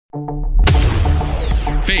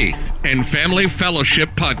Faith and Family Fellowship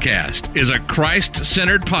Podcast is a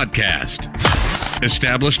Christ-centered podcast.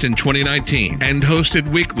 Established in 2019 and hosted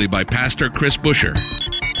weekly by Pastor Chris Busher.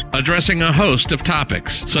 Addressing a host of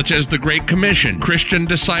topics such as the Great Commission, Christian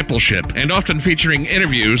discipleship, and often featuring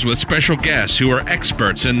interviews with special guests who are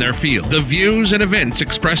experts in their field. The views and events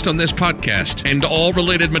expressed on this podcast and all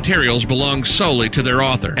related materials belong solely to their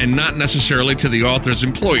author and not necessarily to the author's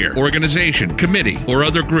employer, organization, committee, or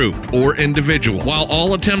other group or individual. While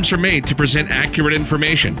all attempts are made to present accurate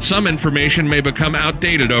information, some information may become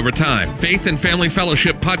outdated over time. Faith and Family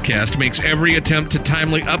Fellowship Podcast makes every attempt to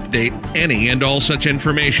timely update any and all such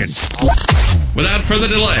information. Without further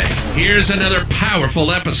delay, here's another powerful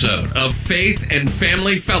episode of Faith and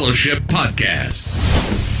Family Fellowship Podcast.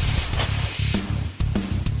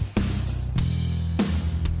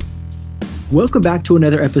 Welcome back to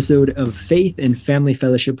another episode of Faith and Family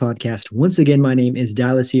Fellowship Podcast. Once again, my name is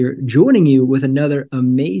Dallas here, joining you with another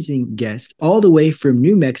amazing guest all the way from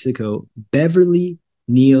New Mexico, Beverly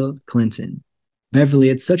Neal Clinton. Beverly,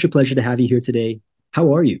 it's such a pleasure to have you here today.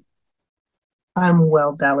 How are you? I'm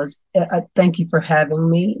well, Dallas. Thank you for having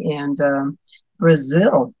me. And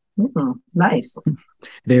Brazil, nice.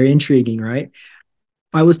 Very intriguing, right?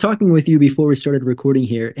 I was talking with you before we started recording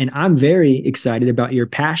here, and I'm very excited about your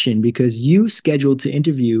passion because you scheduled to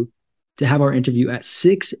have our interview at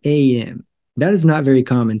 6 a.m. That is not very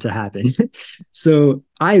common to happen. So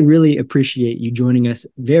I really appreciate you joining us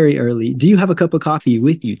very early. Do you have a cup of coffee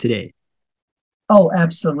with you today? Oh,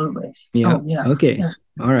 absolutely. Yeah. Oh, yeah. Okay. Yeah.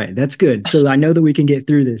 All right. That's good. So I know that we can get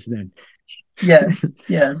through this then. Yes.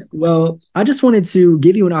 Yes. Well, I just wanted to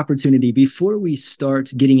give you an opportunity before we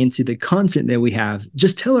start getting into the content that we have.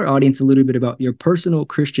 Just tell our audience a little bit about your personal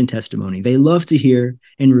Christian testimony. They love to hear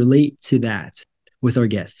and relate to that with our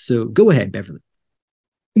guests. So go ahead, Beverly.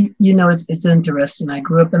 You know, it's interesting. I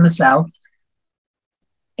grew up in the South,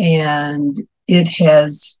 and it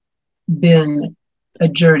has been a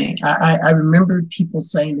journey. I remember people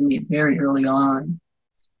saying to me very early on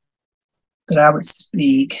that I would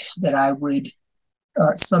speak, that I would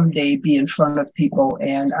someday be in front of people.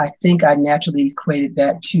 And I think I naturally equated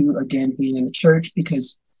that to, again, being in the church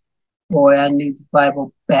because, boy, I knew the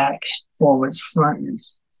Bible back, forwards, front, and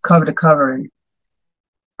cover to cover. And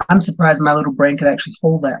I'm surprised my little brain could actually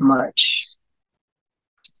hold that much.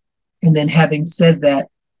 And then having said that,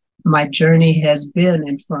 my journey has been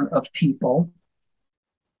in front of people.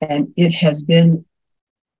 And it has been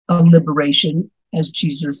a liberation as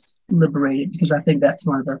Jesus liberated, because I think that's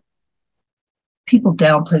one of the people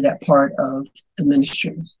downplay that part of the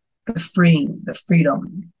ministry, the freeing, the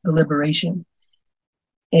freedom, the liberation.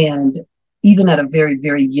 And even at a very,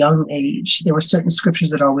 very young age, there were certain scriptures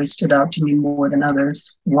that always stood out to me more than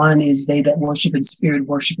others. One is they that worship in spirit,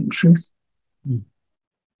 worship in truth.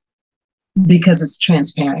 Because it's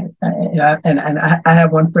transparent. And I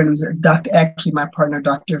have one friend who's actually my partner,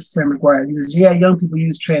 Dr. Fred McGuire. He says, yeah, young people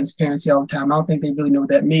use transparency all the time. I don't think they really know what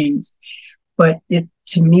that means. But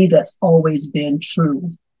to me, that's always been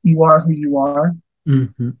true. You are who you are.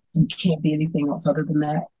 Mm-hmm. You can't be anything else other than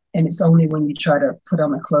that. And it's only when you try to put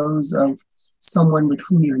on the clothes of someone with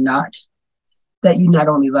whom you're not, that you not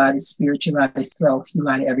only lie to spirit, you lie to self, you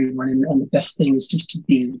lie to everyone. And the best thing is just to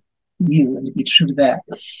be you and to be true to that.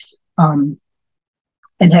 And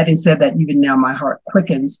having said that, even now my heart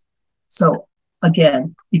quickens. So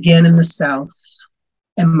again, began in the South,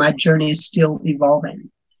 and my journey is still evolving.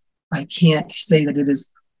 I can't say that it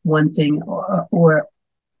is one thing or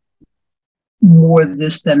more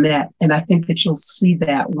this than that. And I think that you'll see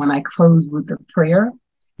that when I close with the prayer.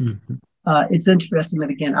 Mm-hmm. It's interesting that,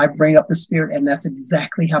 again, I bring up the Spirit, and that's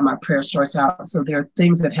exactly how my prayer starts out. So there are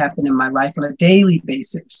things that happen in my life on a daily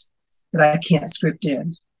basis that I can't script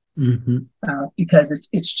in. Mm-hmm. Because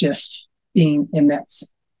it's just being in that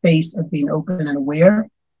space of being open and aware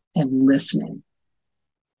and listening.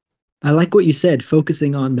 I like what you said,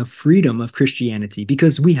 focusing on the freedom of Christianity,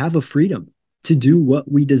 because we have a freedom to do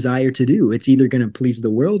what we desire to do. It's either going to please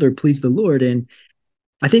the world or please the Lord. And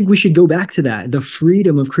I think we should go back to that, the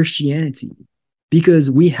freedom of Christianity,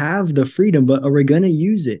 because we have the freedom, but are we going to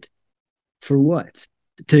use it for what?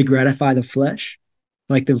 To gratify the flesh?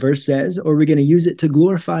 Like the verse says, or we're going to use it to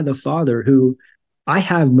glorify the Father who I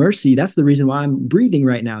have mercy. That's the reason why I'm breathing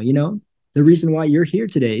right now. You know, the reason why you're here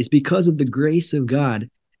today is because of the grace of God.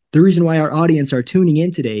 The reason why our audience are tuning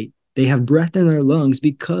in today, they have breath in their lungs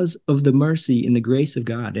because of the mercy and the grace of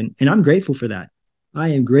God. And I'm grateful for that. I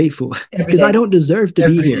am grateful because I don't deserve to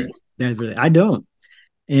be here. I don't.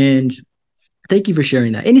 And thank you for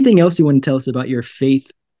sharing that. Anything else you want to tell us about your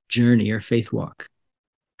faith journey or faith walk?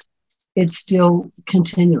 it's still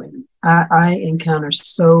continuing. I encounter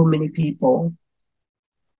so many people.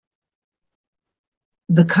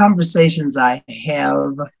 The conversations I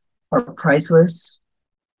have are priceless.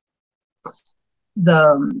 There's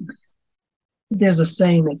a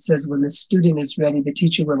saying that says, when the student is ready, the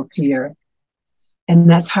teacher will appear. And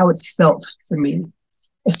that's how it's felt for me,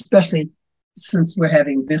 especially since we're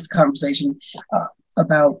having this conversation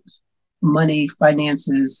about money,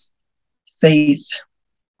 finances, faith.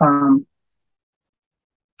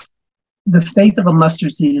 The faith of a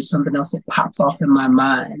mustard seed is something else that pops off in my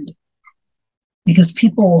mind, because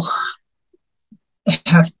people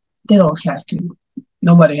they don't have to.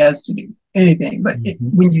 Nobody has to do anything, but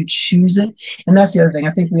when you choose it, and that's the other thing,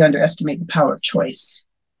 I think we underestimate the power of choice.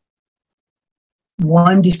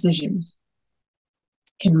 One decision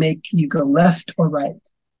can make you go left or right,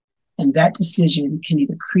 and that decision can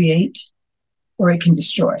either create or it can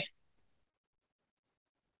destroy.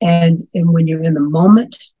 And when you're in the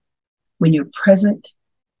moment, when you're present,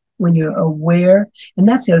 when you're aware, and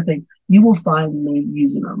that's the other thing, you will find me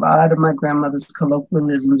using a lot of my grandmother's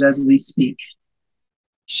colloquialisms as we speak.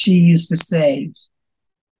 She used to say,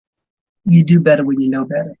 you do better when you know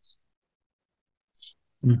better.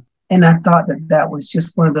 And I thought that was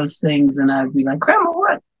just one of those things, and I'd be like, Grandma,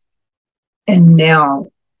 what? And now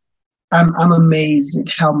I'm amazed at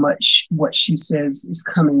how much what she says is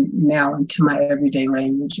coming now into my everyday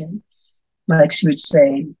language. And like she would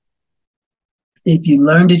say, if you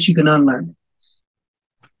learned it, you can unlearn it.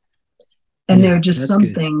 And there are just some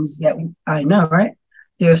good things that I know, right?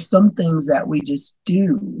 There are some things that we just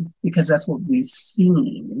do because that's what we've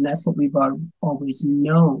seen and that's what we've always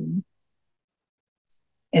known.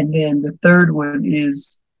 And then the third one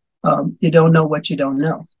is you don't know what you don't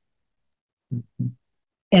know.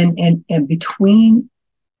 And between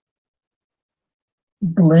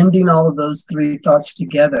blending all of those three thoughts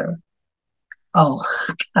together, oh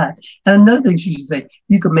God. And another thing she should say,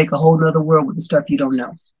 you could make a whole nother world with the stuff you don't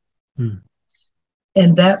know.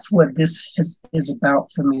 And that's what this is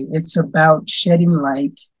about for me. It's about shedding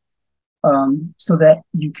light so that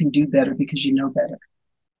you can do better because you know better.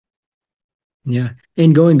 Yeah.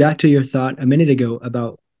 And going back to your thought a minute ago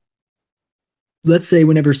about, let's say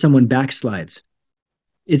whenever someone backslides,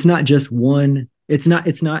 it's not just one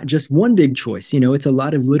big choice, it's a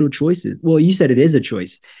lot of little choices. Well, you said it is a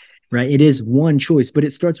choice, right? It is one choice, but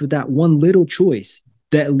it starts with that one little choice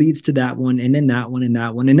that leads to that one, and then that one, and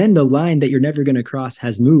that one. And then the line that you're never going to cross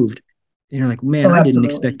has moved. And you're like, man, I didn't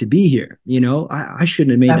expect to be here. I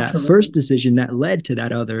shouldn't have made that first decision that led to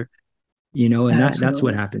that other, and that's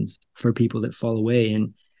what happens for people that fall away.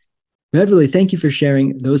 And Beverly, thank you for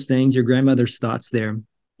sharing those things, your grandmother's thoughts there.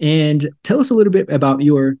 And tell us a little bit about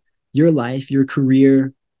your life, your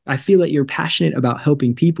career. I feel that you're passionate about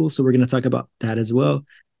helping people, so we're going to talk about that as well.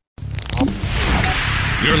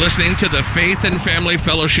 You're listening to the Faith and Family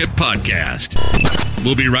Fellowship Podcast.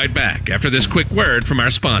 We'll be right back after this quick word from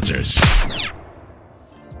our sponsors.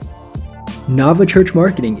 Nava Church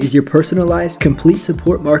Marketing is your personalized, complete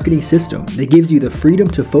support marketing system that gives you the freedom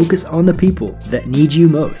to focus on the people that need you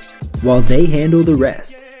most, while they handle the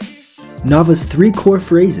rest. Nava's 3 core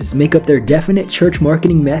phrases make up their definite church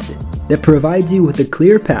marketing method that provides you with a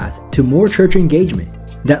clear path to more church engagement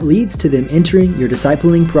that leads to them entering your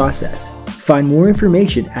discipling process. Find more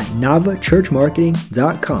information at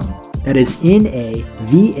navachurchmarketing.com. That is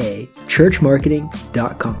NAVA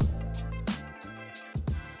churchmarketing.com.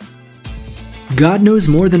 God knows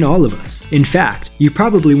more than all of us. In fact, you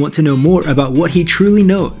probably want to know more about what He truly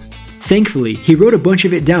knows. Thankfully, He wrote a bunch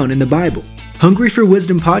of it down in the Bible. Hungry for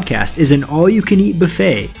Wisdom podcast is an all-you-can-eat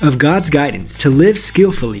buffet of God's guidance to live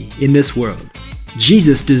skillfully in this world.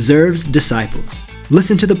 Jesus deserves disciples.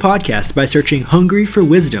 Listen to the podcast by searching Hungry for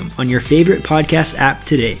Wisdom on your favorite podcast app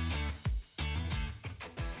today.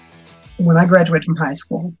 When I graduated from high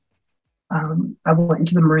school, I went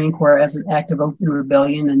into the Marine Corps as an act of open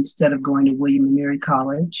rebellion instead of going to William & Mary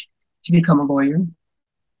College to become a lawyer.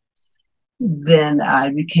 Then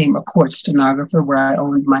I became a court stenographer where I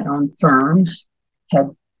owned my own firm,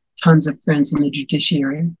 had tons of friends in the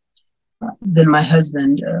judiciary. Then my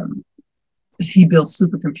husband, he builds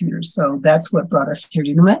supercomputers. So that's what brought us here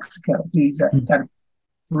to New Mexico. He's got a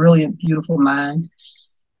brilliant, beautiful mind.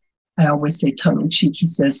 I always say tongue in cheek, he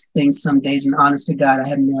says things some days, and honest to God, I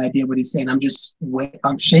have no idea what he's saying. I'm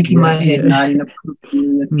shaking my head, nodding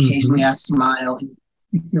approvingly. Occasionally I smile.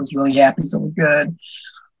 He feels really happy, so we're good.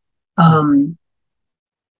 And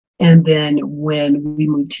then when we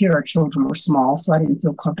moved here, our children were small, so I didn't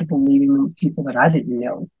feel comfortable leaving them with people that I didn't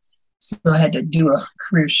know. So I had to do a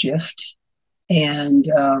career shift and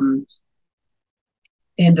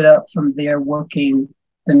ended up from there working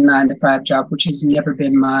the 9-to-5 job, which has never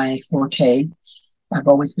been my forte. I've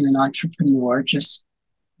always been an entrepreneur.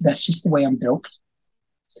 That's just the way I'm built.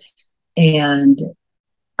 And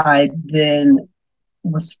I then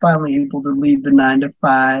was finally able to leave the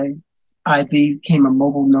 9-to-5. I became a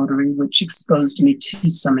mobile notary, which exposed me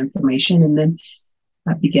to some information. And then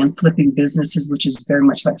I began flipping businesses, which is very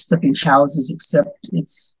much like flipping houses, except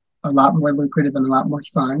it's a lot more lucrative and a lot more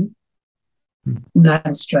fun, not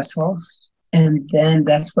as stressful. And then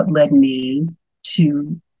that's what led me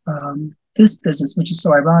to this business, which is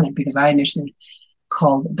so ironic because I initially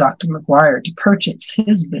called Dr. McGuire to purchase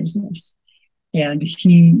his business. And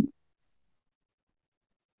he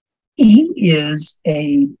is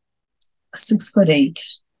a 6'8"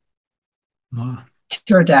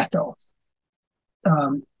 pterodactyl.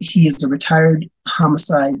 He is a retired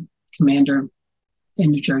homicide commander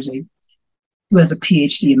in New Jersey who has a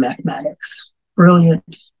PhD in mathematics.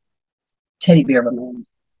 Brilliant teddy bear of a man.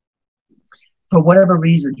 For whatever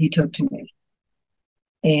reason, he took to me.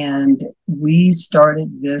 And we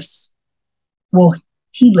started this. Well,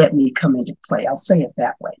 he let me come into play. I'll say it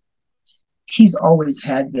that way. He's always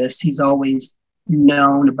had this. He's always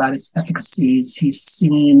known about its efficacies. He's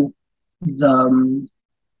seen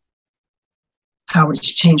how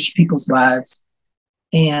it's changed people's lives.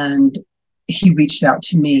 And he reached out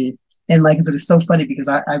to me. And like I said, it's so funny because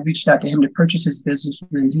I reached out to him to purchase his business, and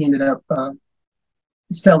then he ended up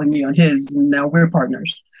selling me on his, and now we're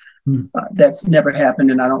partners. That's never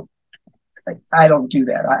happened, and I don't do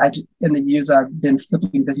that. I just, in the years I've been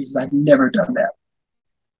flipping businesses, I've never done that.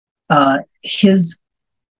 His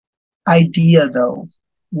idea, though,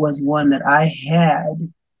 was one that I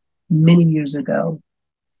had many years ago.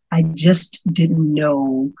 I just didn't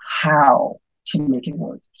know how to make it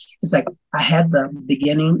work. It's like I had the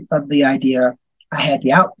beginning of the idea, I had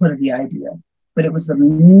the output of the idea, but it was the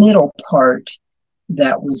middle part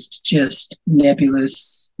that was just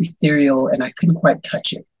nebulous, ethereal, and I couldn't quite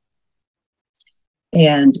touch it.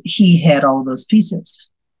 And he had all those pieces.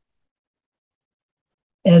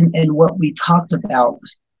 And what we talked about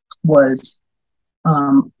was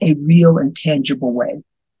a real and tangible way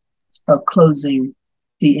of closing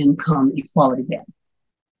the income equality gap.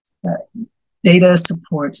 Data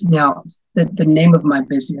supports, now the name of my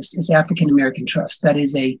business is African American Trust. That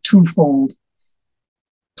is a twofold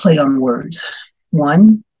play on words.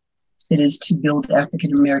 One, it is to build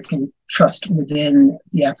African American trust within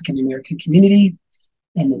the African American community.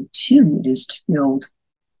 And then two, it is to build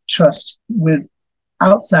trust with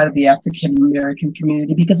outside of the African American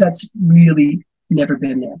community, because that's really never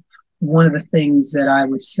been there. One of the things that I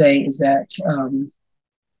would say is that,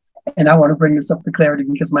 and I want to bring this up for clarity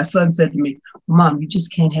because my son said to me, Mom, you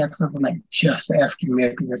just can't have something like just for African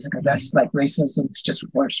Americans because that's like racism, it's just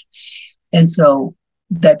worse. And so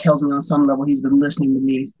that tells me on some level he's been listening to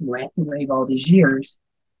me rant and rave all these years.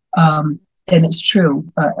 And it's true.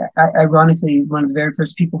 Ironically, one of the very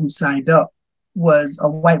first people who signed up was a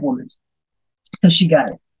white woman because she got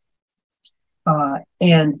it.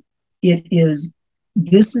 And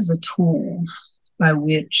this is a tool by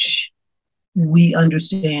which we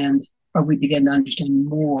understand, or we begin to understand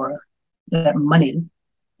more, that money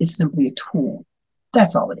is simply a tool.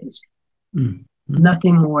 That's all it is. Mm-hmm.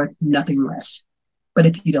 Nothing more, nothing less. But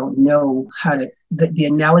if you don't know how to, the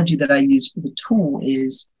analogy that I use for the tool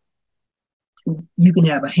is you can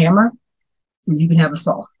have a hammer and you can have a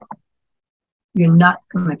saw. You're not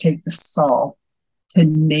going to take the saw to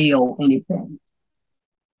nail anything.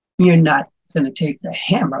 You're not going to take the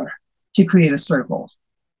hammer to create a circle.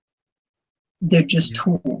 They're just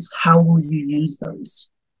tools. How will you use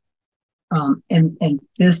those? And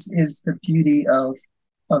this is the beauty of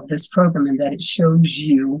this program, in that it shows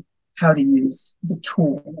you how to use the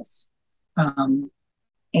tools. And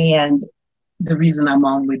the reason I'm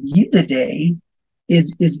on with you today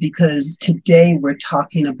is because today we're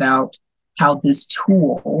talking about how this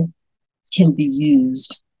tool can be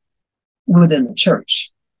used within the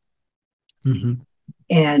church. Mm-hmm.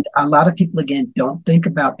 And a lot of people, again, don't think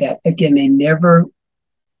about that. Again, they never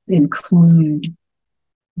include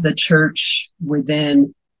the church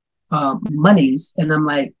within monies. And I'm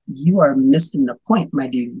like, you are missing the point, my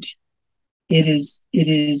dude. It is,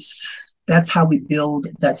 that's how we build,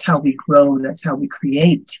 that's how we grow, that's how we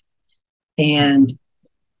create. And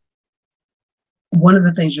one of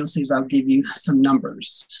the things you'll see is I'll give you some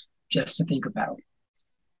numbers just to think about.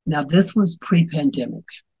 Now, this was pre-pandemic.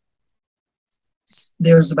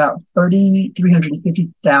 There's about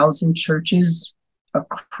 350,000 churches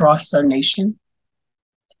across our nation.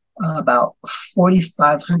 About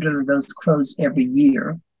 4,500 of those close every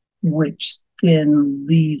year, which then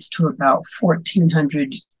leads to about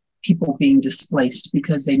 1,400 people being displaced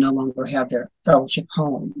because they no longer have their fellowship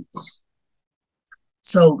home.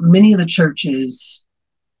 So many of the churches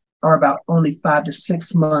are about only 5 to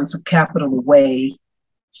 6 months of capital away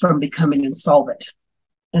from becoming insolvent.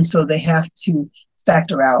 And so they have to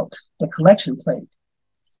factor out the collection plate.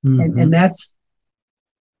 Mm-hmm.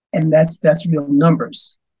 And that's real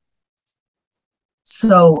numbers.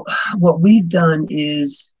 So what we've done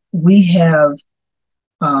is we have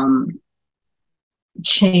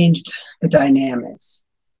changed the dynamics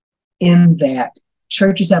in that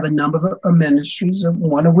churches have a number of ministries,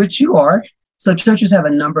 one of which you are. So churches have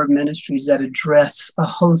a number of ministries that address a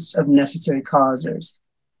host of necessary causes.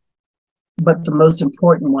 But the most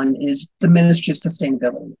important one is the ministry of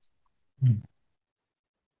sustainability.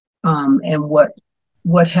 And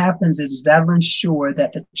what happens is that will ensure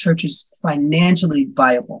that the church is financially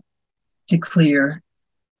viable to clear.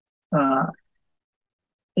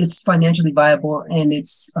 It's financially viable and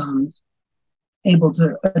it's able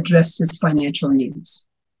to address its financial needs.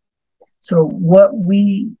 So what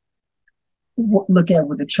we look at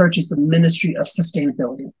with the church is the ministry of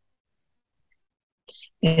sustainability.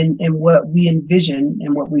 And what we envision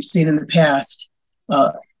and what we've seen in the past.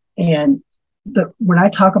 When I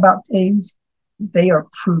talk about things, they are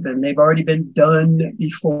proven. They've already been done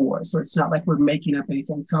before. So it's not like we're making up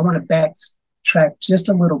anything. So I want to backtrack just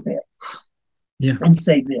a little bit and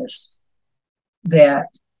say this, that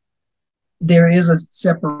there is a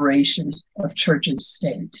separation of church and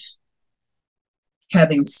state.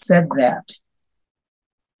 Having said that,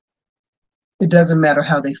 it doesn't matter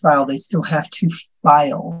how they file, they still have to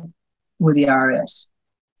file with the IRS.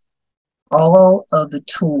 All of the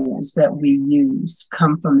tools that we use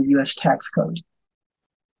come from the U.S. tax code.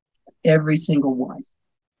 Every single one.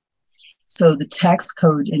 So the tax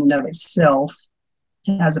code in and of itself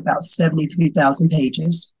has about 73,000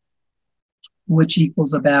 pages, which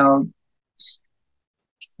equals about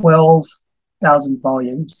 12,000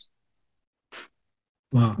 volumes.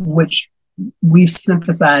 Wow. Which we've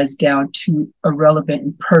synthesized down to a relevant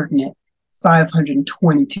and pertinent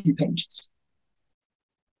 522 pages.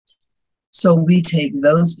 So we take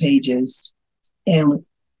those pages and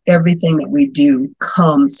everything that we do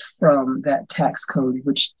comes from that tax code,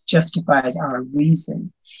 which justifies our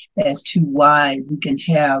reason as to why we can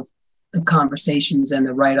have the conversations and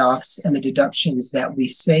the write-offs and the deductions that we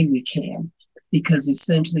say we can. Because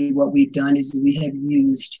essentially what we've done is we have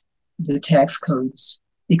used the tax codes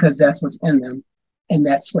because that's what's in them. And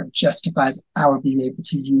that's what justifies our being able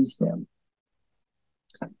to use them.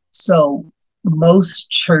 So most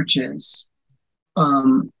churches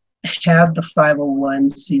have the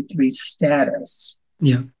 501c3 status.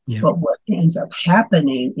 Yeah. But what ends up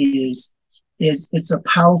happening is it's a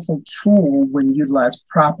powerful tool when utilized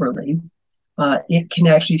properly. It can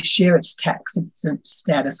actually share its tax exempt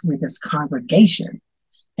status with its congregation.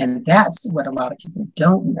 And that's what a lot of people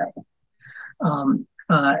don't know.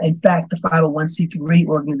 In fact, the 501c3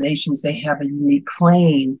 organizations, they have a unique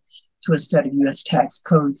claim to a set of U.S. tax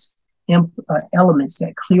codes elements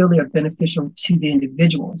that clearly are beneficial to the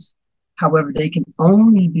individuals. However, they can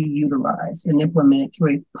only be utilized and implemented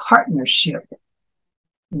through a partnership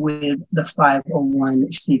with the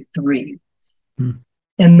 501c3.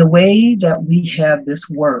 And the way that we have this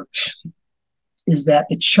work is that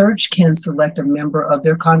the church can select a member of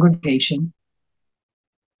their congregation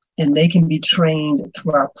and they can be trained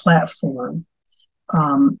through our platform.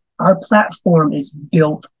 Our platform is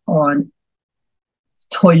built on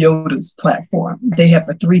Toyota's platform. They have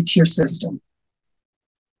a 3-tier system.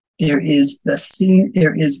 There is the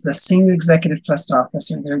senior executive trust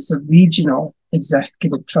officer, there's a regional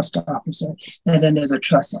executive trust officer, and then there's a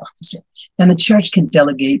trust officer. And the church can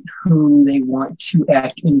delegate whom they want to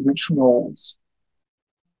act in which roles.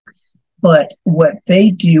 But what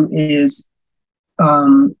they do is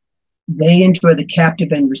they enjoy the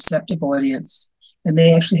captive and receptive audience, and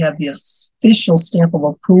they actually have the official stamp of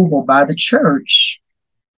approval by the church,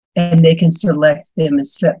 and they can select them and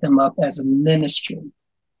set them up as a ministry.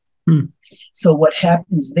 So what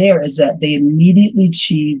happens there is that they immediately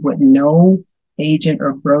achieve what no agent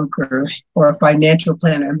or broker or a financial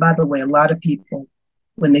planner, and by the way, a lot of people,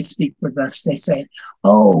 when they speak with us, they say,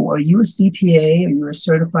 oh, are you a CPA? Are you a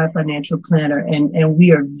certified financial planner? And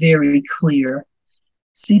we are very clear.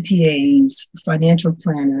 CPAs, financial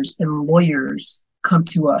planners, and lawyers come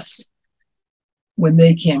to us when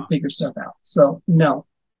they can't figure stuff out. So no,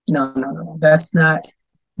 that's not.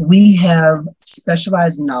 We have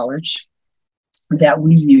specialized knowledge that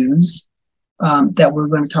we use that we're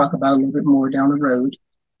going to talk about a little bit more down the road.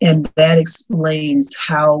 And that explains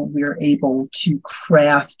how we're able to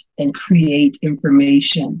craft and create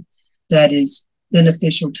information that is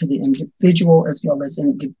beneficial to the individual as well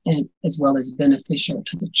as beneficial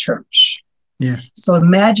to the church. Yeah. So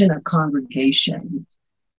imagine a congregation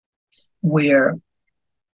where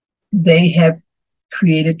they have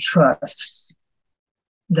created trusts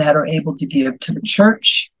that are able to give to the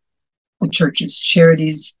church's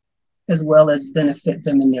charities, as well as benefit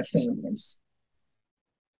them and their families.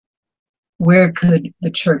 Where could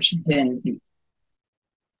the church then be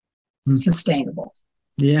sustainable?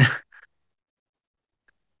 Yeah.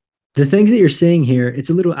 The things that you're saying here, it's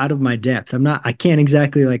a little out of my depth. I can't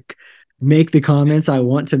exactly like make the comments I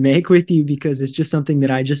want to make with you because it's just something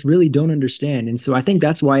that I just really don't understand. And so I think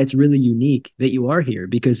that's why it's really unique that you are here,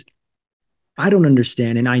 because I don't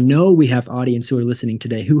understand. And I know we have audience who are listening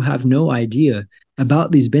today who have no idea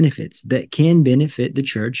about these benefits that can benefit the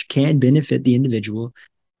church, can benefit the individual.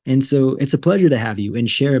 And so it's a pleasure to have you and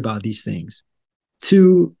share about these things. I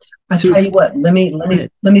tell you what, let me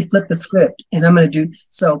flip the script, and I'm going to do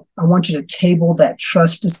so. I want you to table that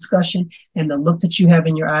trust discussion, and the look that you have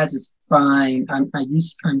in your eyes is fine. I'm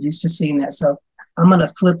used to seeing that. So I'm going to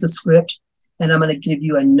flip the script, and I'm going to give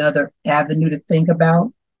you another avenue to think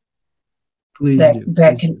about. Please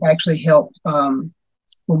that can actually help. When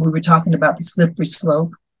we were talking about the slippery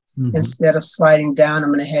slope, instead of sliding down,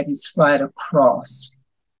 I'm going to have you slide across.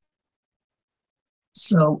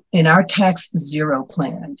 So in our tax zero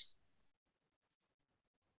plan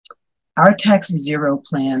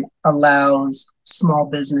allows small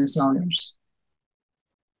business owners.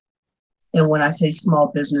 And when I say small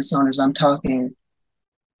business owners, I'm talking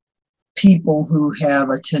people who have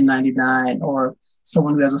a 1099 or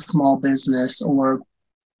someone who has a small business, or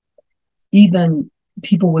even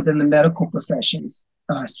people within the medical profession,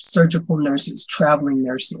 surgical nurses, traveling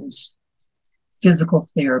nurses, physical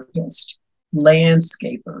therapists,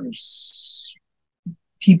 landscapers,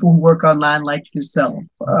 people who work online like yourself,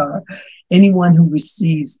 anyone who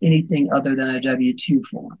receives anything other than a W-2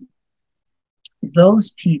 form. Those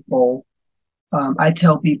people, I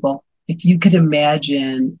tell people, if you could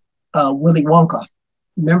imagine Willy Wonka.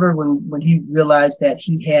 Remember when he realized that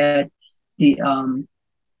he had the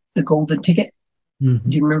golden ticket? Do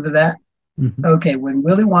you remember that? Okay, when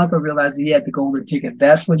Willy Wonka realized he had the golden ticket,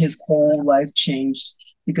 that's when his whole life changed,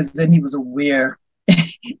 because then he was aware and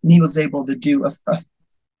he was able to do a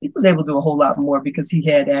whole lot more because he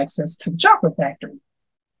had access to the chocolate factory.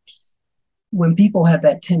 When people have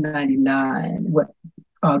that 1099, what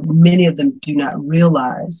many of them do not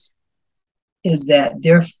realize is that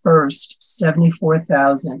their first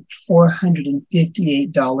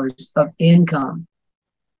 $74,458 of income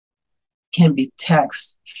can be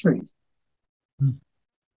tax-free.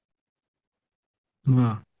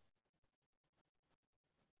 Wow.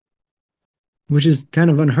 Which is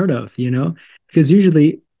kind of unheard of, because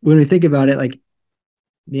usually when we think about it, like,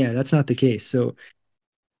 yeah, that's not the case. So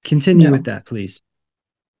continue with that, please.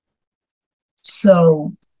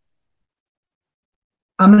 So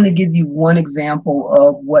I'm going to give you one example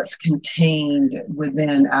of what's contained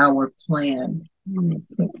within our plan. I'm going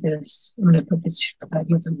to put this back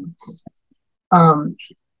here.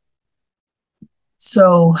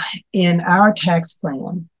 So in our tax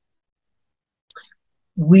plan,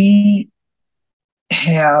 we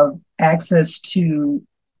have access to,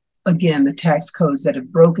 again, the tax codes that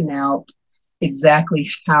have broken out exactly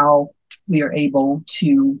how we are able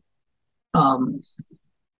to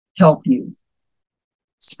help you.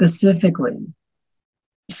 Specifically,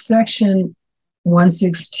 Section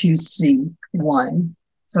 162C1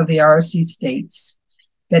 of the RRC states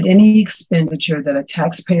that any expenditure that a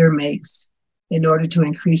taxpayer makes in order to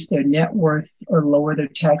increase their net worth or lower their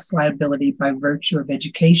tax liability by virtue of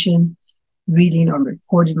education, reading, or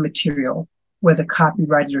recorded material, whether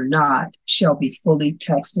copyrighted or not, shall be fully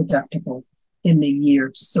tax deductible in the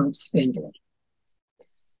year so expended.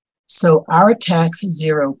 So our tax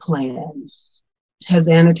zero plan has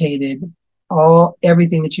annotated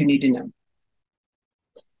everything that you need to know.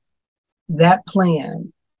 That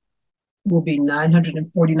plan will be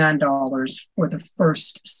 $949 for the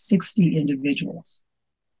first 60 individuals.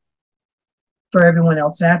 For everyone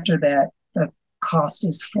else after that, the cost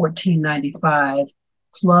is $1,495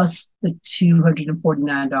 plus the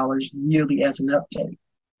 $249 yearly as an update.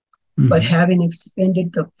 But having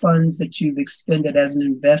expended the funds that you've expended as an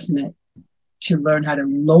investment to learn how to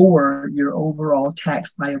lower your overall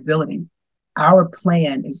tax liability, our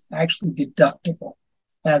plan is actually deductible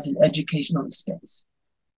as an educational expense.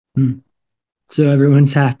 So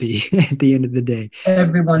everyone's happy at the end of the day.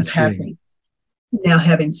 Everyone's happy. Now,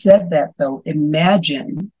 having said that, though,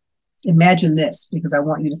 imagine this, because I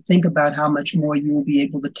want you to think about how much more you will be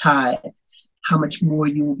able to tithe, how much more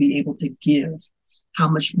you will be able to give. how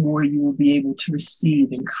much more you will be able to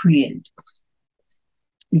receive and create.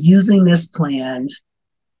 Using this plan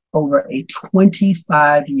over a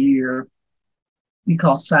 25-year, we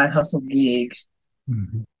call side hustle gig,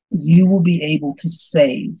 you will be able to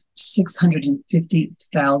save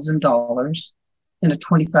 $650,000 in a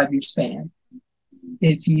 25-year span.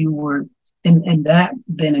 If you were, and that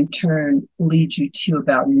then in turn leads you to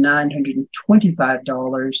about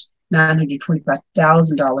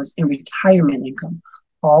 $925,000 in retirement income,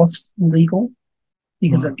 all legal,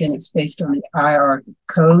 because again, it's based on the IR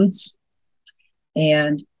codes.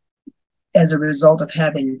 And as a result of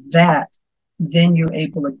having that, then you're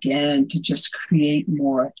able again to just create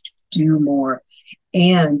more, do more.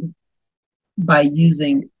 And by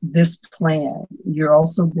using this plan, you're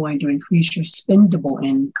also going to increase your spendable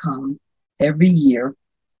income every year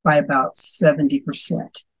by about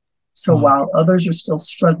 70%. So while others are still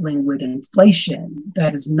struggling with inflation,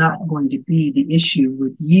 that is not going to be the issue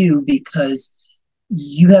with you, because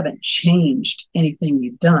you haven't changed anything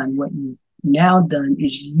you've done. What you've now done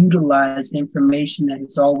is utilize information that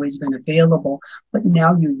has always been available, but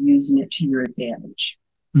now you're using it to your advantage.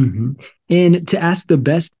 And to ask the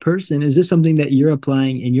best person, is this something that you're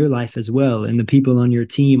applying in your life as well, and the people on your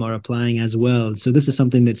team are applying as well? So this is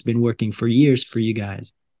something that's been working for years for you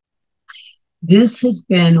guys. This has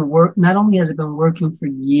been work. Not only has it been working for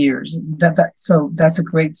years, so that's a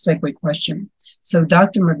great segue question. So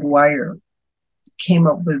Dr. McGuire came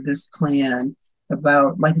up with this plan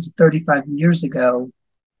about, like I said, 35 years ago,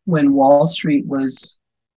 when Wall Street was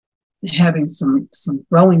having some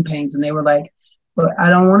growing pains, and they were like, but I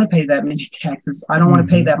don't want to pay that many taxes. I don't want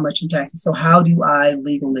to pay that much in taxes. So how do I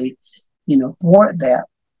legally, thwart that?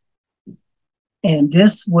 And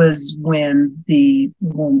this was when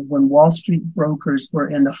when Wall Street brokers were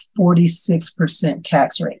in the 46%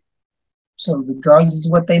 tax rate. So regardless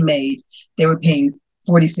of what they made, they were paying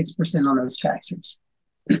 46% on those taxes.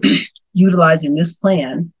 Utilizing this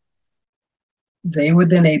plan, they were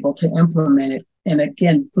then able to implement it and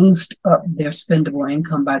again boost up their spendable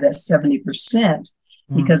income by that 70%,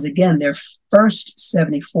 because again, their first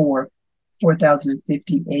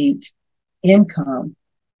 4,058 income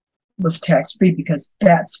was tax-free, because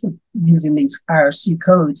that's what, using these IRC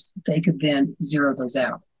codes, they could then zero those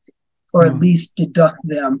out, or at least deduct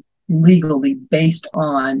them legally based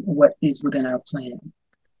on what is within our plan.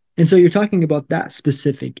 And so you're talking about that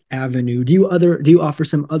specific avenue. Do you offer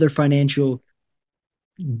some other financial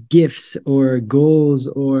gifts or goals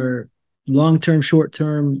or long-term,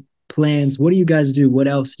 short-term plans? What do you guys do? What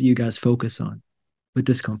else do you guys focus on with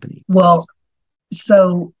this company? Well,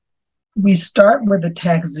 so we start with the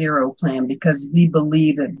tax zero plan, because we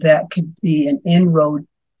believe that could be an inroad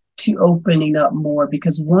to opening up more,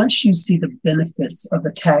 because once you see the benefits of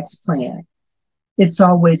the tax plan, it's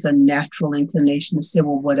always a natural inclination to say,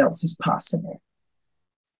 well, what else is possible?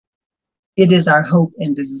 It is our hope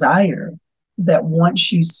and desire that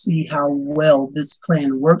once you see how well this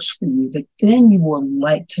plan works for you, that then you will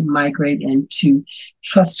like to migrate into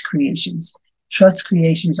trust creations. Trust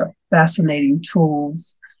creations are fascinating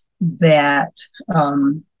tools that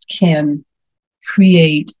can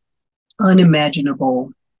create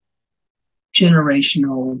unimaginable,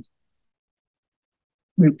 generational,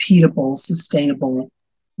 repeatable, sustainable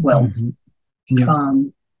wealth.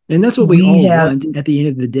 And that's what we all want at the end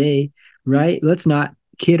of the day, right? Let's not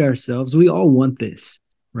kid ourselves. We all want this,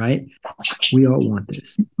 right? We all want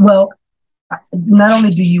this. Well, not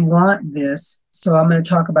only do you want this, so I'm going to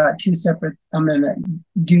talk about I'm going to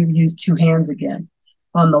use two hands again.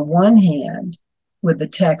 On the one hand, with the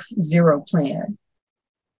tax zero plan,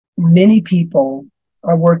 many people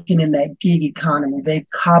are working in that gig economy. They've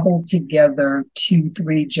cobbled together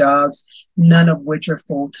 2-3 jobs, none of which are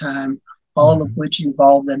full-time, all of which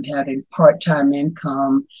involve them having part-time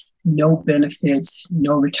income, no benefits,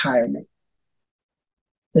 no retirement.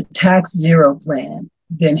 The tax zero plan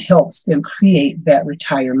then helps them create that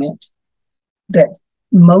retirement that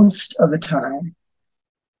most of the time,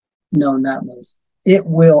 no, not most, it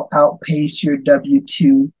will outpace your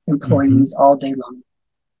W-2 employees all day long.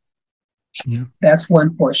 That's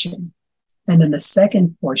one portion. And then the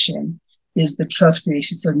second portion is the trust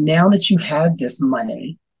creation. So now that you have this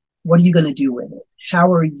money, what are you going to do with it? How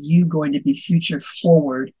are you going to be future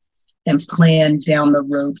forward and plan down the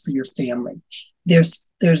road for your family? There's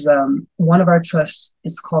one of our trusts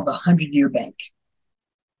is called the 100-Year Bank.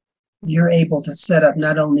 You're able to set up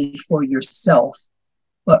not only for yourself,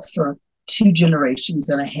 but for 2 generations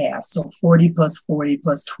and a half. So 40 plus 40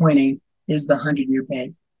 plus 20 is the 100-Year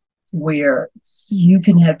Bank, where you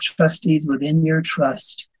can have trustees within your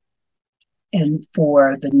trust, and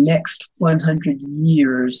for the next 100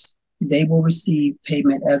 years, they will receive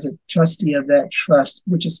payment as a trustee of that trust,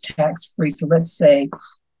 which is tax-free. So let's say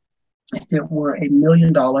if it were $1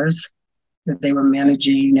 million that they were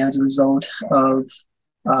managing as a result of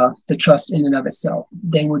the trust in and of itself,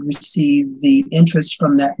 they would receive the interest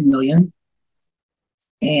from that million,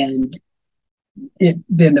 and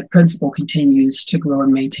then the principal continues to grow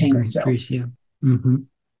and maintain itself. Yeah. Mm-hmm.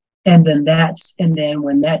 And then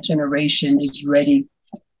when that generation is ready,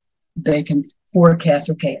 they can forecast,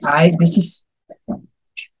 okay, this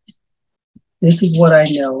is what I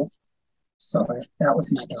know. Sorry, that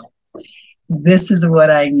was my dog. This is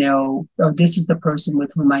what I know, or this is the person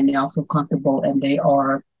with whom I now feel comfortable, and they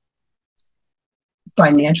are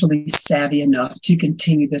financially savvy enough to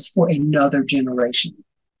continue this for another generation.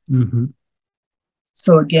 Mm-hmm.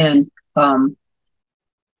 So again, I'm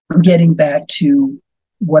getting back to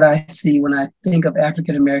what I see when I think of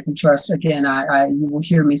African American trust. Again, you will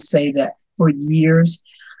hear me say that for years,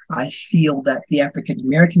 I feel that the African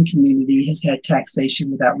American community has had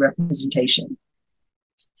taxation without representation.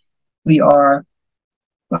 We are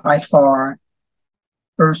by far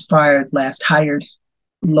first fired, last hired,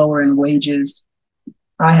 lower in wages.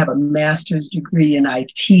 I have a master's degree in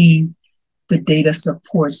IT. The data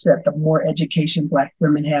supports that the more education Black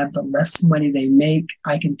women have, the less money they make.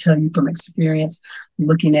 I can tell you from experience,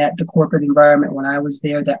 looking at the corporate environment when I was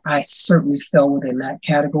there, that I certainly fell within that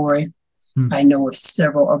category. I know of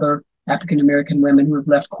several other African-American women who have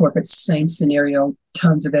left corporate, same scenario,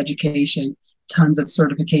 tons of education, tons of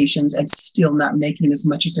certifications, and still not making as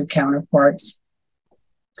much as their counterparts.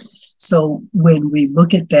 So when we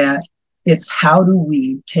look at that, it's how do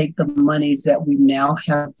we take the monies that we now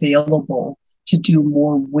have available to do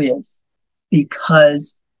more with,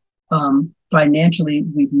 because financially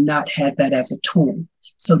we've not had that as a tool.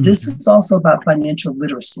 So this is also about financial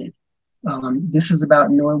literacy. This is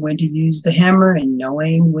about knowing when to use the hammer and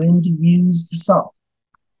knowing when to use the saw.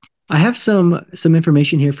 I have some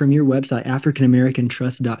information here from your website,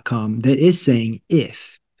 africanamericantrust.com, that is saying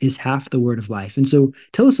if is half the word of life. And so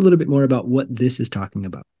tell us a little bit more about what this is talking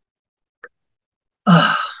about.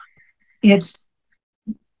 It's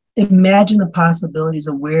imagine the possibilities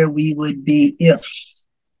of where we would be if,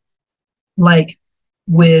 like,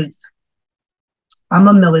 I'm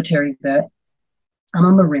a military vet, I'm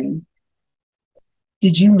a Marine.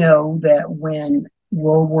 Did you know that when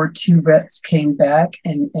World War II vets came back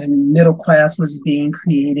and middle class was being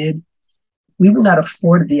created, we were not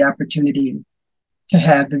afforded the opportunity to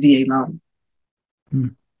have the VA loan?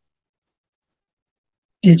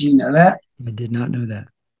 Did you know that? I did not know that.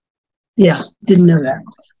 Yeah, didn't know that.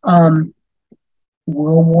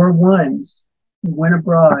 World War I, went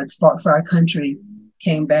abroad, fought for our country,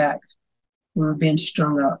 came back. We were being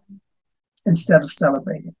strung up instead of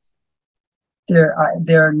celebrated. There are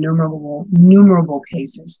innumerable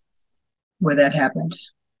cases where that happened.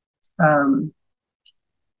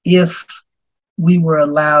 If we were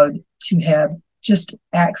allowed to have just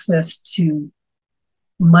access to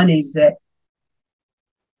monies that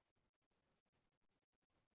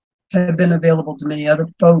have been available to many other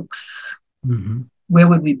folks, where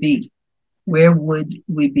would we be? Where would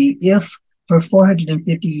we be if for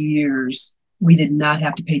 450 years we did not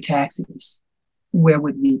have to pay taxes? Where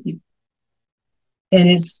would we be? And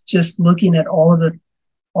it's just looking at all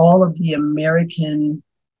of the American,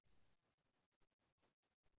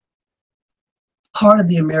 part of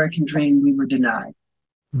the American dream we were denied.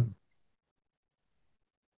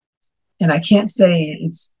 And I can't say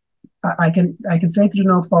I can say through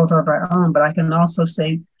no fault of our own, but I can also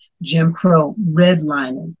say Jim Crow,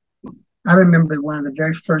 redlining. I remember one of the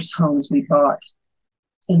very first homes we bought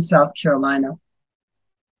in South Carolina.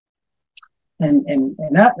 And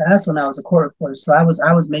that's when I was a court reporter. So I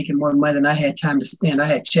was making more money than I had time to spend. I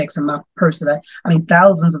had checks in my purse that I mean,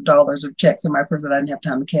 thousands of dollars of checks in my purse that I didn't have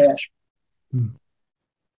time to cash.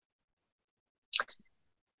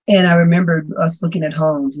 And I remember us looking at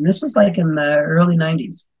homes, and this was like in the early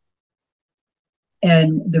 90s.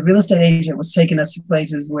 And the real estate agent was taking us to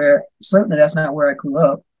places where certainly that's not where I grew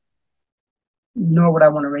up, nor would I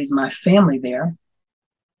want to raise my family there.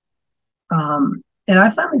 And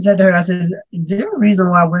I finally said to her, I said, is there a reason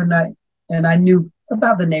why we're not, and I knew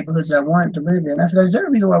about the neighborhoods that I wanted to live in. I said, is there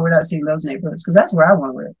a reason why we're not seeing those neighborhoods? Because that's where I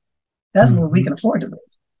want to live. That's where we can afford to live.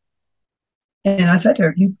 And I said to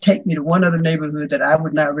her, if you take me to one other neighborhood that I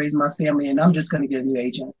would not raise my family in, I'm just going to get a new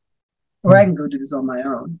agent, or I can go do this on my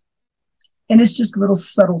own. And it's just little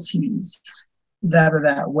subtleties that are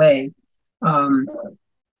that way.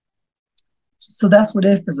 So that's what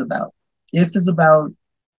IF is about. IF is about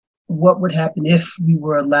what would happen if we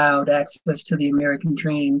were allowed access to the American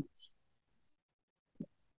dream,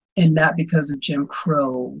 and not because of Jim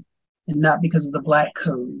Crow, and not because of the black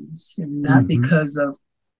codes, and not because of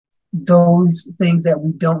those things that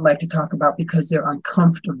we don't like to talk about because they're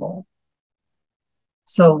uncomfortable.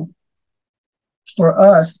 So for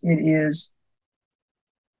us, it is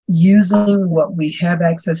using what we have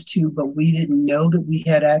access to, but we didn't know that we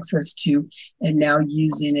had access to, and now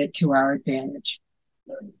using it to our advantage.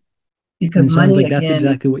 Because it sounds like that's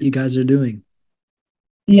exactly what you guys are doing.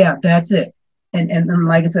 Yeah, that's it. And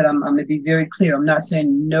like I said, I'm going to be very clear. I'm not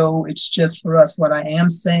saying no, it's just for us. What I am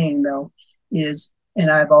saying though is, and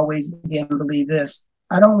I've always again believed this,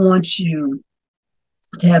 I don't want you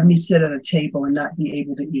to have me sit at a table and not be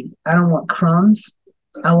able to eat. I don't want crumbs.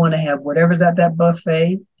 I want to have whatever's at that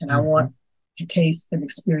buffet, and I want to taste and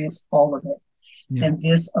experience all of it. Yeah. And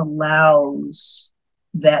this allows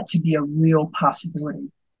that to be a real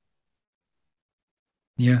possibility.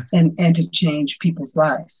 Yeah. And to change people's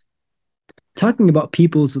lives. Talking about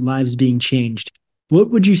people's lives being changed, what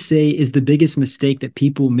would you say is the biggest mistake that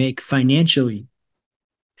people make financially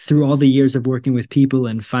through all the years of working with people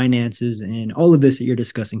and finances and all of this that you're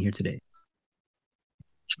discussing here today?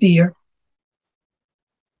 Fear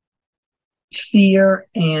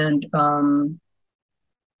and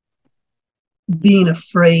being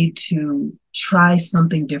afraid to try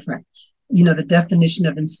something different. You know, the definition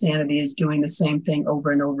of insanity is doing the same thing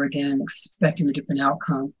over and over again and expecting a different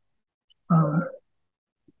outcome.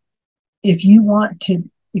 If you want to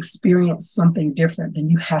experience something different, then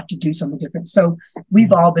you have to do something different. So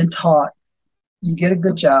we've all been taught, you get a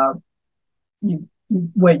good job, you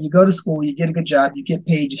go to school, you get a good job, you get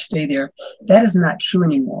paid, you stay there. That is not true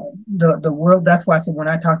anymore. The world, that's why I said when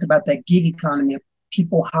I talked about that gig economy of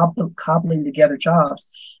people cobbling together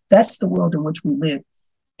jobs, that's the world in which we live.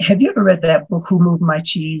 Have you ever read that book, Who Moved My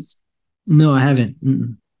Cheese? No, I haven't.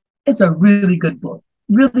 Mm-mm. It's a really good book,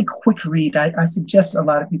 really quick read. I suggest a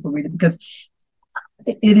lot of people read it because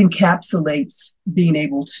it encapsulates being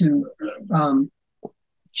able to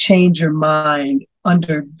change your mind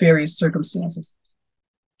under various circumstances.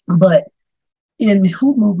 But in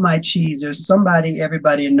Who Moved My Cheese, there's somebody,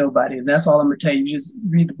 everybody, and nobody. And that's all I'm going to tell you. You just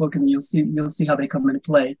read the book and you'll see how they come into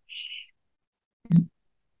play.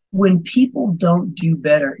 When people don't do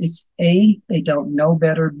better, it's A, they don't know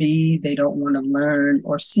better, B, they don't want to learn,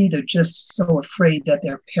 or C, they're just so afraid that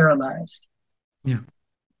they're paralyzed. Yeah.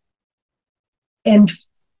 And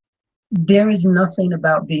there is nothing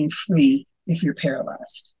about being free if you're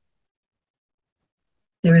paralyzed.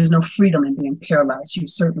 There is no freedom in being paralyzed. You're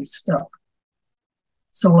certainly stuck.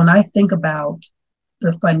 So when I think about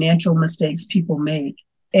the financial mistakes people make,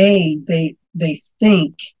 A, they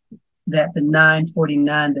think that the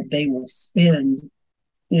 $9.49 that they will spend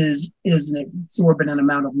is an exorbitant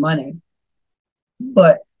amount of money.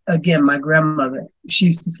 But again, my grandmother, she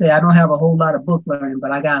used to say, I don't have a whole lot of book learning,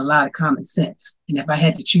 but I got a lot of common sense. And if I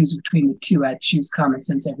had to choose between the two, I'd choose common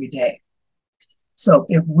sense every day. So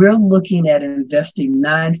if we're looking at investing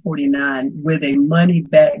 $9.49 with a money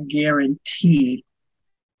back guarantee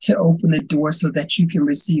to open the door so that you can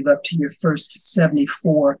receive up to your first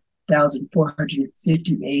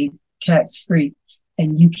 $74,458 tax-free,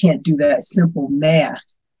 and you can't do that simple math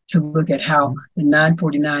to look at how the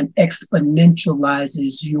 $9.49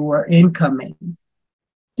 exponentializes your income,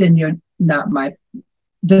 then you're not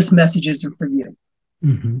this message isn't for you.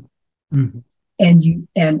 Mm-hmm. Mm-hmm.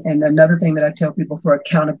 And another thing that I tell people for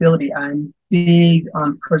accountability, I'm big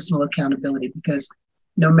on personal accountability because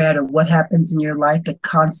no matter what happens in your life, the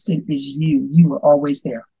constant is you. You are always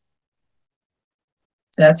there.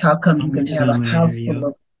 That's how come you can have a house full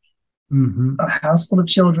of a house full of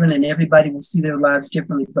children and everybody will see their lives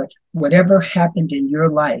differently. But whatever happened in your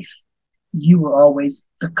life, you were always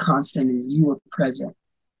the constant and you were present.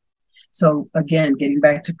 So again, getting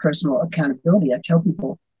back to personal accountability, I tell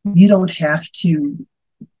people, you don't have to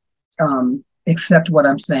accept what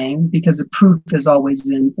I'm saying because the proof is always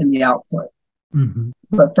in the output. Mm-hmm.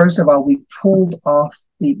 But first of all, we pulled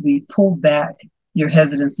back your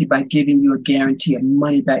hesitancy by giving you a guarantee, a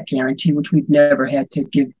money back guarantee, which we've never had to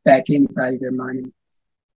give back anybody their money.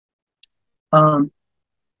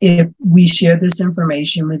 If we share this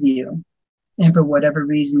information with you and for whatever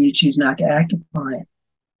reason you choose not to act upon it,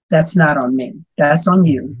 that's not on me. That's on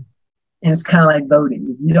you. And it's kind of like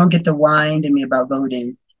voting. You don't get to whine to me about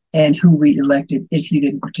voting and who we elected if you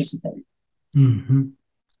didn't participate. Mm-hmm.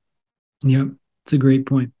 Yep, it's a great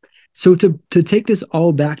point. So to take this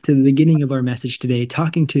all back to the beginning of our message today,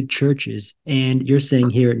 talking to churches, and you're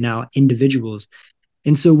saying here now individuals.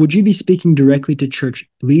 And so would you be speaking directly to church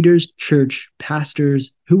leaders, church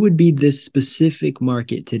pastors? Who would be this specific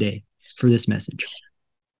market today for this message?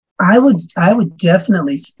 I would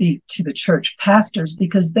definitely speak to the church pastors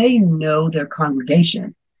because they know their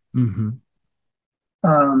congregation. Mm-hmm.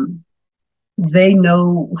 They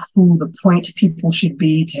know who the point people should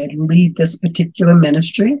be to lead this particular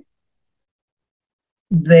ministry.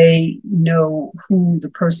 They know who the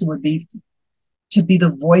person would be to be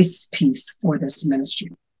the voice piece for this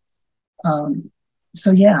ministry.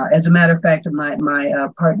 So yeah, as a matter of fact, my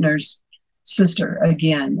partner's sister,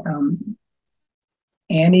 again,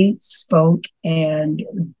 Annie spoke, and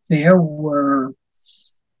there were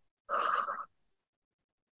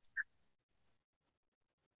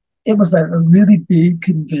it was a really big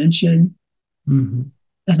convention. Mm-hmm.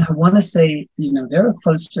 And I want to say, there were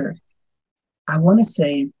close to, I want to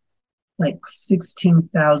say like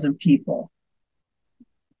 16,000 people,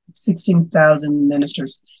 16,000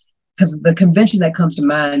 ministers. Because the convention that comes to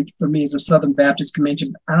mind for me is a Southern Baptist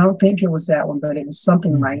convention. I don't think it was that one, but it was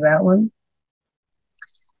something like that one.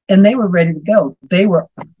 And they were ready to go. They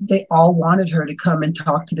all wanted her to come and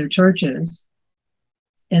talk to their churches.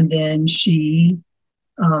 And then she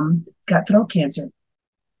got throat cancer.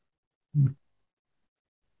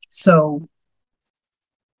 So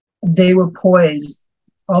they were poised.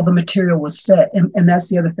 All the material was set. And that's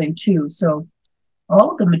the other thing too. So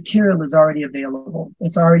all of the material is already available.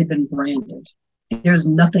 It's already been branded. There's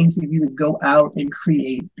nothing for you to go out and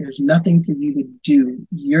create. There's nothing for you to do.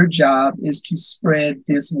 Your job is to spread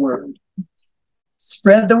this word.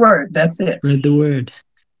 Spread the word. That's it. Spread the word.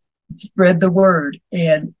 Spread the word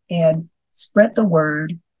and spread the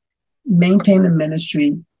word, maintain the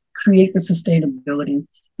ministry, create the sustainability.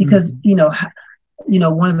 Because,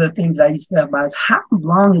 one of the things I used to have about is how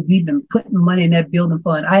long have we been putting money in that building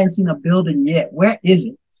fund? I ain't seen a building yet. Where is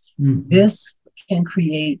it? Mm-hmm. This can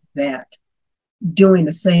create that, doing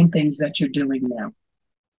the same things that you're doing now,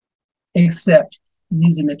 except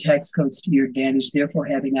using the tax codes to your advantage, therefore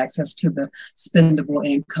having access to the spendable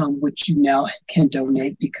income, which you now can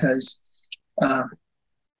donate because,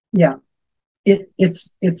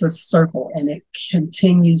 it's a circle and it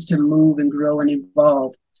continues to move and grow and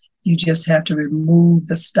evolve. You just have to remove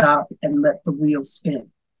the stop and let the wheel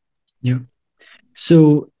spin. Yeah.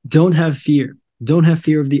 So don't have fear. Don't have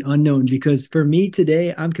fear of the unknown, because for me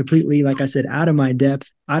today, I'm completely, like I said, out of my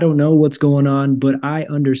depth. I don't know what's going on, but I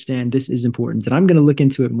understand this is important and I'm going to look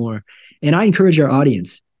into it more. And I encourage our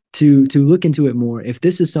audience to look into it more. If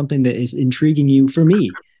this is something that is intriguing you, for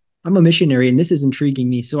me, I'm a missionary and this is intriguing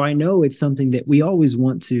me. So I know it's something that we always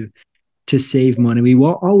want to save money. We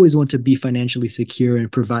will always want to be financially secure and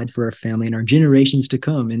provide for our family and our generations to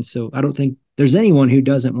come. And so I don't think there's anyone who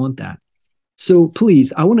doesn't want that. So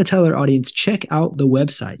please, I want to tell our audience, check out the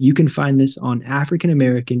website. You can find this on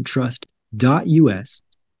africanamericantrust.us,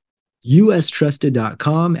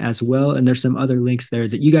 ustrusted.com as well. And there's some other links there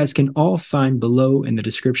that you guys can all find below in the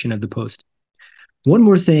description of the post. One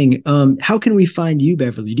more thing, how can we find you,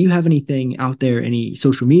 Beverly? Do you have anything out there, any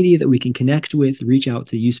social media that we can connect with, reach out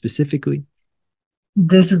to you specifically?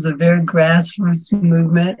 This is a very grassroots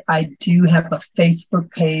movement. I do have a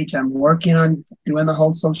Facebook page. I'm working on doing the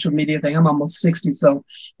whole social media thing. I'm almost 60, so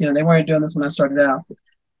they weren't doing this when I started out.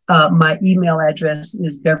 My email address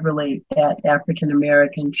is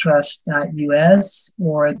beverly@africanamericantrust.us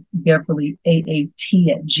or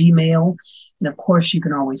beverlyaat@gmail. And of course, you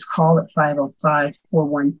can always call at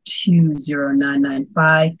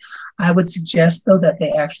 505-412-0995. I would suggest, though, that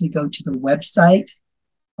they actually go to the website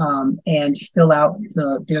and fill out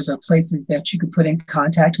there's a place that you can put in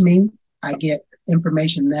contact me. I get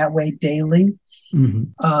information that way daily.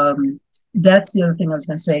 Mm-hmm. That's the other thing I was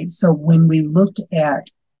going to say. So when we looked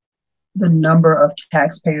at the number of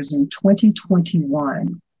taxpayers in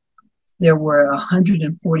 2021, there were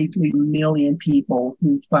 143 million people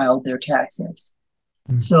who filed their taxes.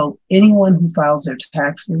 Mm-hmm. So anyone who files their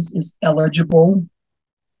taxes is eligible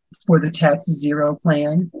for the tax zero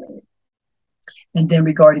plan. And then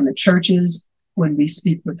regarding the churches, when we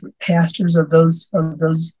speak with the pastors of those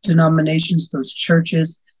denominations, those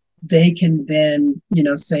churches, they can then,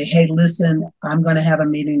 say, hey, listen, I'm going to have a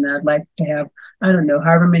meeting and I'd like to have, I don't know,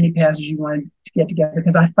 however many pastors you want to get together.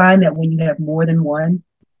 Because I find that when you have more than one,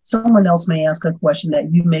 someone else may ask a question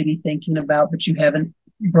that you may be thinking about, but you haven't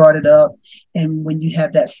brought it up. And when you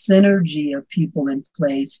have that synergy of people in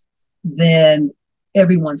place, then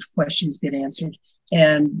everyone's questions get answered.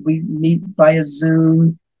 And we meet via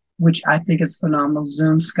Zoom, which I think is phenomenal.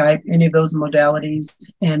 Zoom, Skype, any of those modalities.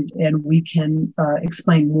 And we can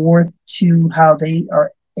explain more to how they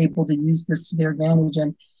are able to use this to their advantage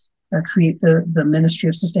and create the ministry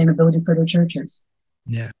of sustainability for their churches.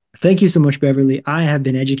 Yeah. Thank you so much, Beverly. I have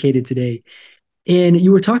been educated today. And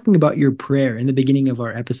you were talking about your prayer in the beginning of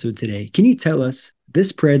our episode today. Can you tell us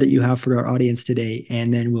this prayer that you have for our audience today,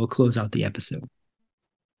 and then we'll close out the episode?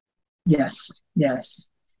 Yes.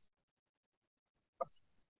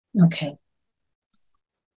 Okay.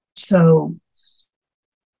 So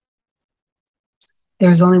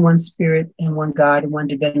there's only one Spirit and one God and one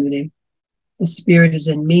divinity. The Spirit is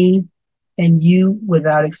in me and you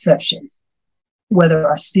without exception.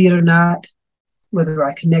 Whether I see it or not, whether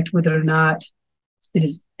I connect with it or not, it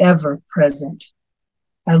is ever present.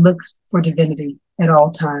 I look for divinity at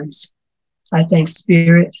all times. I thank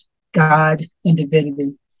Spirit, God, and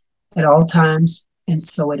divinity at all times, and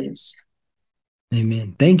so it is.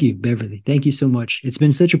 Amen. Thank you, Beverly. Thank you so much. It's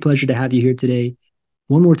been such a pleasure to have you here today.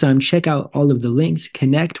 One more time, check out all of the links,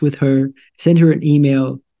 connect with her, send her an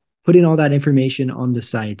email, put in all that information on the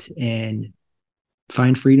site, and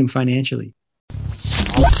find freedom financially.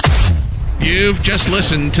 You've just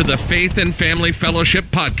listened to the Faith and Family Fellowship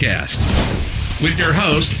Podcast with your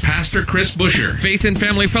host, Pastor Chris Busher. Faith and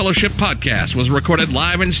Family Fellowship Podcast was recorded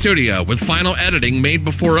live in studio with final editing made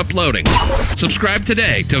before uploading. Subscribe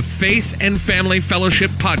today to Faith and Family Fellowship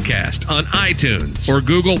Podcast on iTunes or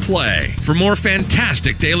Google Play. For more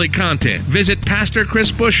fantastic daily content, visit Pastor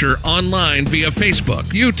Chris Busher online via Facebook,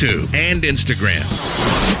 YouTube, and Instagram.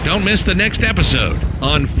 Don't miss the next episode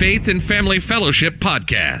on Faith and Family Fellowship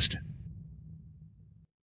Podcast.